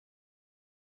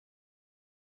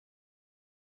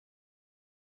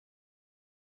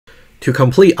To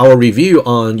complete our review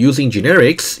on using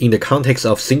generics in the context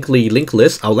of simply linked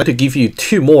lists, I would like to give you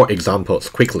two more examples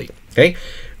quickly. Okay,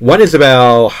 one is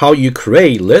about how you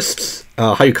create lists,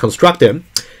 how you construct them,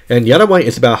 and the other one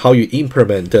is about how you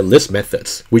implement the list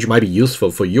methods, which might be useful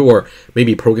for your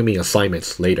maybe programming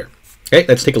assignments later. Okay,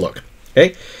 let's take a look.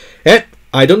 Okay, and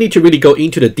I don't need to really go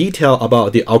into the detail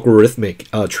about the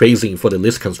algorithmic tracing for the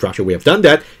list construction. We have done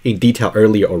that in detail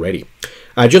earlier already.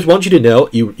 I just want you to know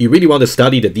you really want to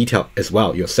study the detail as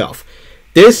well yourself.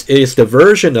 This is the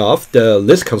version of the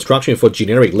list construction for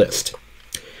generic list.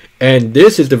 And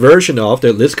this is the version of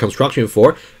the list construction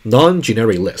for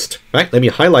non-generic list. Right? Let me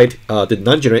highlight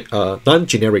the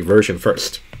non-generic version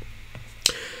first.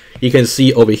 You can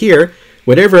see over here,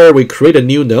 whenever we create a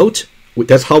new node,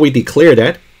 that's how we declare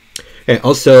that. And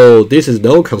also, this is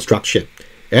node construction.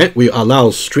 And we allow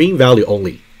string value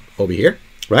only over here,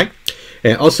 right?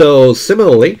 And also,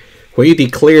 similarly, when you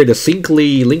declare the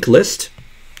simply linked list,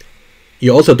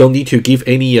 you also don't need to give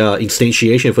any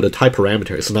instantiation for the type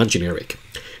parameter. It's non-generic.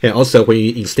 And also, when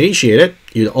you instantiate it,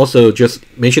 you also just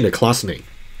mention the class name.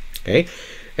 Okay,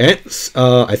 and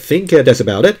I think that's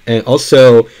about it. And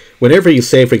also, whenever you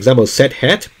say, for example, set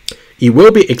head, it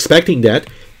will be expecting that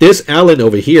this Alan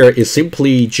over here is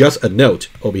simply just a node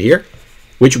over here,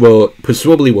 which will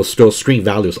presumably will store string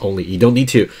values only. You don't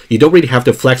really have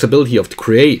the flexibility of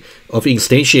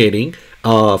instantiating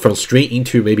from string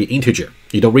into maybe integer.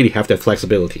 You don't really have that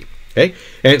flexibility. Okay,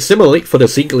 and similarly for the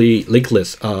simply linked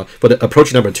list, for the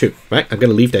approach number 2, right? I'm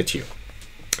gonna leave that to you.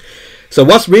 So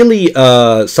what's really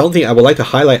something I would like to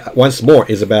highlight once more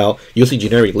is about using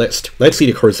generic list. Let's see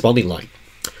the corresponding line.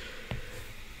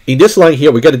 In this line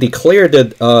here, we got to declare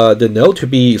the node to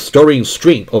be storing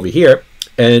string over here.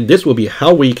 And this will be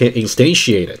how we can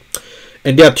instantiate it.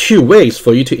 And there are two ways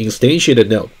for you to instantiate a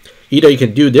node. Either you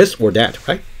can do this or that,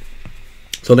 right?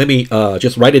 So let me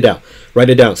just write it down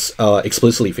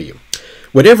explicitly for you.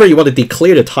 Whenever you want to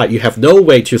declare the type, you have no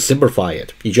way to simplify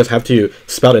it. You just have to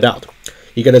spell it out.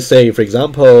 You're going to say, for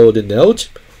example, the node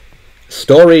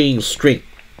storing string.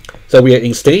 So we are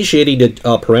instantiating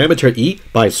the parameter e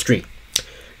by string.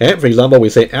 And for example, we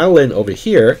say Alan over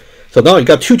here. So now you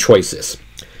got two choices.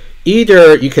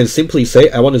 Either you can simply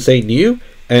say, I want to say new,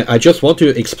 and I just want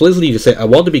to explicitly say, I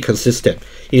want to be consistent.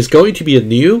 It's going to be a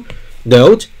new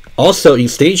node, also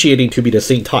instantiating to be the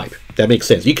same type. That makes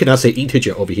sense. You cannot say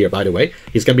integer over here, by the way.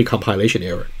 It's going to be compilation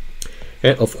error.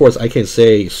 And of course, I can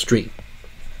say string.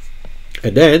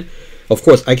 And then, of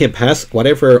course, I can pass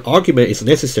whatever argument is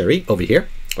necessary over here,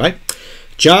 right?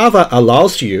 Java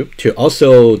allows you to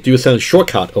also do some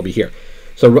shortcut over here.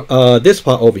 So this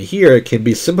part over here can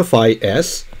be simplified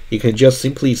as, you can just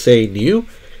simply say new,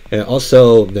 and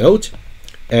also node,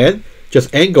 and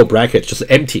just angle brackets, just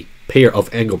empty pair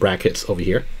of angle brackets over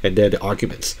here, and then the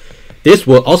arguments. This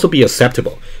will also be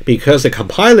acceptable because the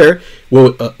compiler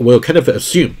will kind of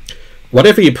assume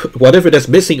whatever that's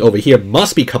missing over here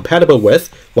must be compatible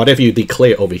with whatever you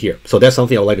declare over here. So that's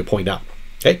something I would like to point out.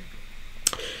 Okay,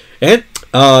 and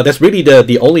that's really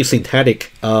the only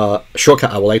syntactic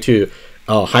shortcut I would like to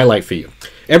highlight for you.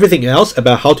 Everything else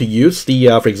about how to use the,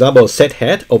 for example, set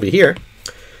head over here,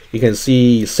 you can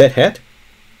see set head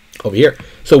over here.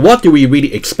 So what do we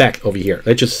really expect over here?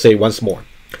 Let's just say once more.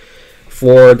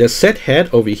 For the set head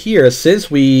over here,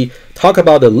 since we talk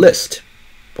about the list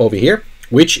over here,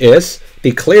 which is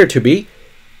declared to be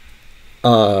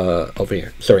over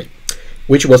here, sorry,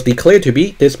 which was declared to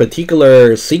be this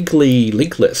particular simply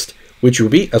linked list, which will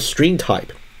be a string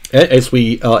type. And as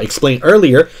we explained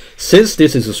earlier, since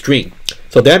this is a string,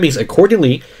 so that means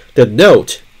accordingly, the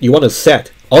node you want to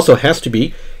set also has to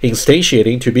be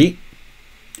instantiating to be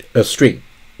a string,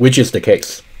 which is the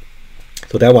case.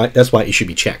 So that's why it should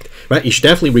be checked, right? You should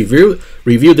definitely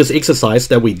review this exercise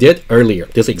that we did earlier,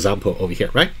 this example over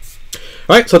here, right?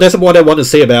 All right, so that's what I want to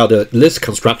say about the list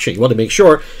construction. You want to make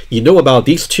sure you know about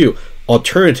these two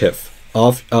alternatives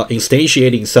of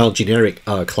instantiating some generic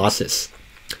classes.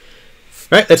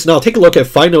 All right, let's now take a look at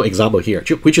final example here,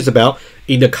 which is about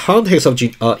in the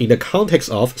context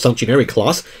of some generic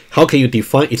class, how can you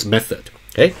define its method?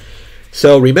 Okay,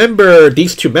 so remember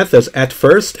these two methods, add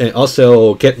first and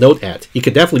also get node add. You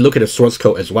can definitely look at the source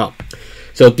code as well.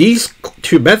 So these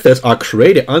two methods are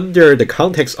created under the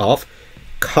context of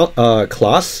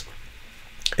class,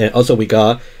 and also we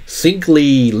got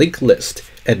simply linked list,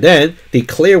 and then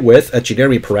declare with a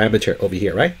generic parameter over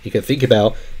here, right? You can think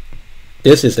about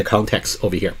this is the context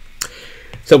over here.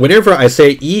 So whenever I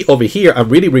say E over here, I'm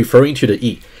really referring to the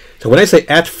E. So when I say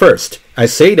add first, I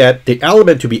say that the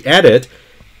element to be added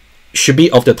should be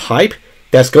of the type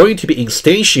that's going to be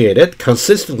instantiated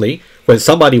consistently when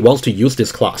somebody wants to use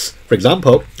this class. For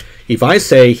example, if I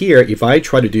say here, if I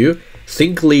try to do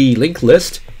simply linked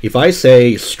list, if I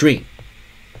say string,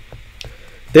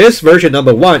 this version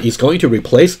number 1 is going to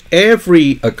replace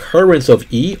every occurrence of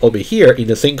E over here in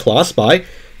the same class by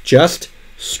just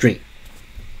string.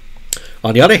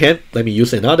 On the other hand, let me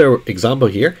use another example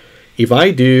here. If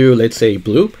I do, let's say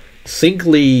blue,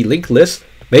 simply linked list,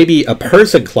 maybe a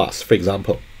person class, for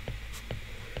example.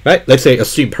 Right? Let's say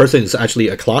assume person is actually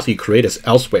a class you created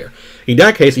elsewhere. In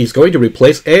that case, it's going to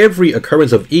replace every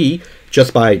occurrence of E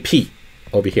just by P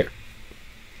over here.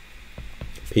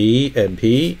 P and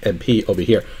P and P over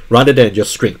here, rather than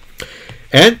just string.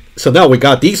 And so now we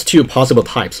got these two possible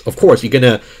types. Of course, you're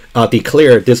gonna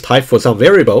declare this type for some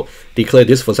variable, declare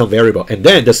this for some variable, and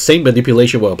then the same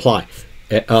manipulation will apply,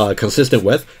 consistent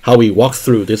with how we walk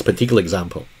through this particular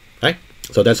example. Right?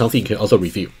 So that's something you can also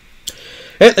review.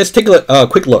 And let's take a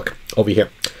quick look over here.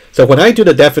 So when I do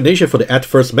the definition for the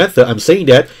 @first method, I'm saying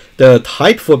that the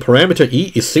type for parameter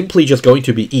E is simply just going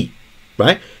to be E.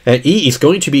 Right? And E is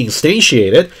going to be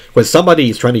instantiated when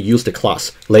somebody is trying to use the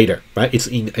class later, right? It's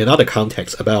in another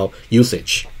context about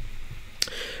usage.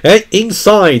 And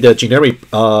inside the generic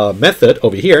method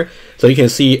over here, so you can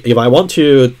see if I want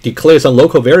to declare some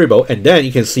local variable, and then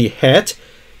you can see head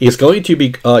is going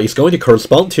to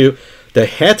correspond to the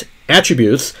head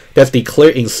attributes that's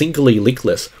declared in singly linked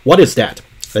list. What is that?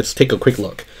 Let's take a quick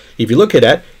look. If you look at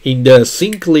that, in the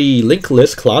singly linked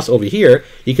list class over here,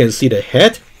 you can see the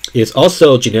head is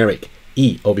also generic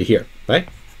E over here, right?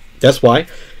 That's why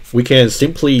we can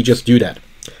simply just do that.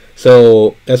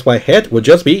 So that's why head will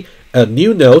just be a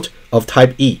new node of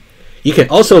type E. You can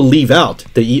also leave out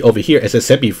the E over here. As I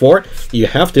said before, you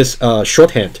have this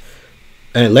shorthand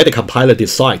and let the compiler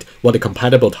decide what the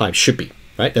compatible type should be,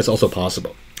 right? That's also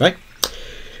possible, right?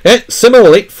 And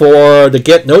similarly for the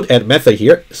get node add method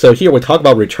here, so here we talk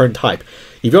about return type.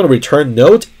 If you want to return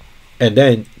node, and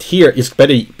then here is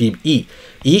better be E.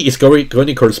 E is going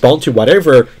to correspond to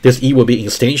whatever this E will be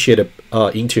instantiated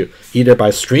into, either by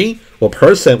string or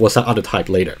person or some other type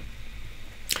later.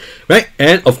 Right?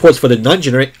 And of course, for the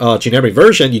non-generic generic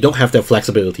version, you don't have that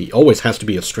flexibility. It always has to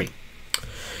be a string.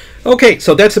 Okay,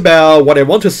 so that's about what I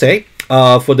want to say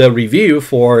for the review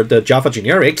for the Java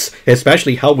generics,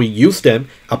 especially how we use them,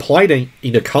 apply them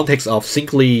in the context of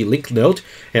singly linked node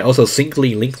and also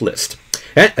singly linked list.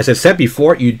 And as I said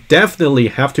before, you definitely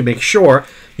have to make sure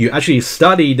you actually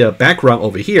study the background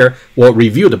over here, or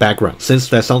review the background, since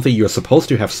that's something you're supposed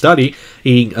to have studied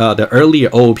in the earlier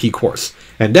OOP course.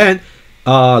 And then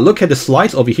look at the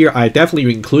slides over here. I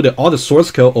definitely included all the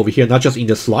source code over here, not just in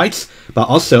the slides, but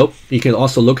also you can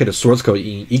also look at the source code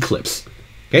in Eclipse.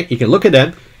 Okay, you can look at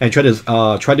them and try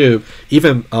to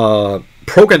even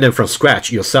program them from scratch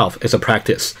yourself as a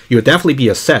practice. You'll definitely be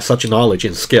assessed such knowledge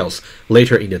and skills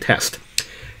later in the test.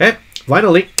 And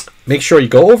finally, make sure you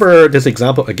go over this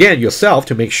example again yourself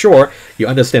to make sure you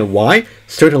understand why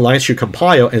certain lines should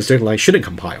compile and certain lines shouldn't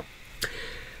compile.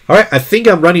 All right, I think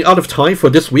I'm running out of time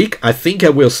for this week. I think I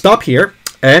will stop here,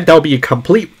 and that'll be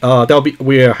complete.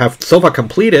 We have so far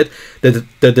completed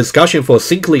the discussion for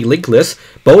singly linked list,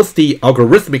 both the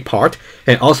algorithmic part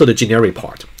and also the generic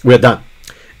part. We're done,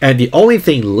 and the only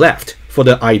thing left for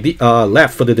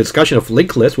the discussion of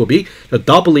linked list will be the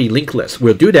doubly linked list.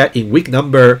 We'll do that in week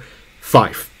number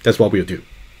 5. That's what we'll do.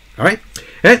 All right,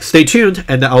 and stay tuned,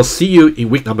 and I'll see you in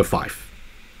week number 5.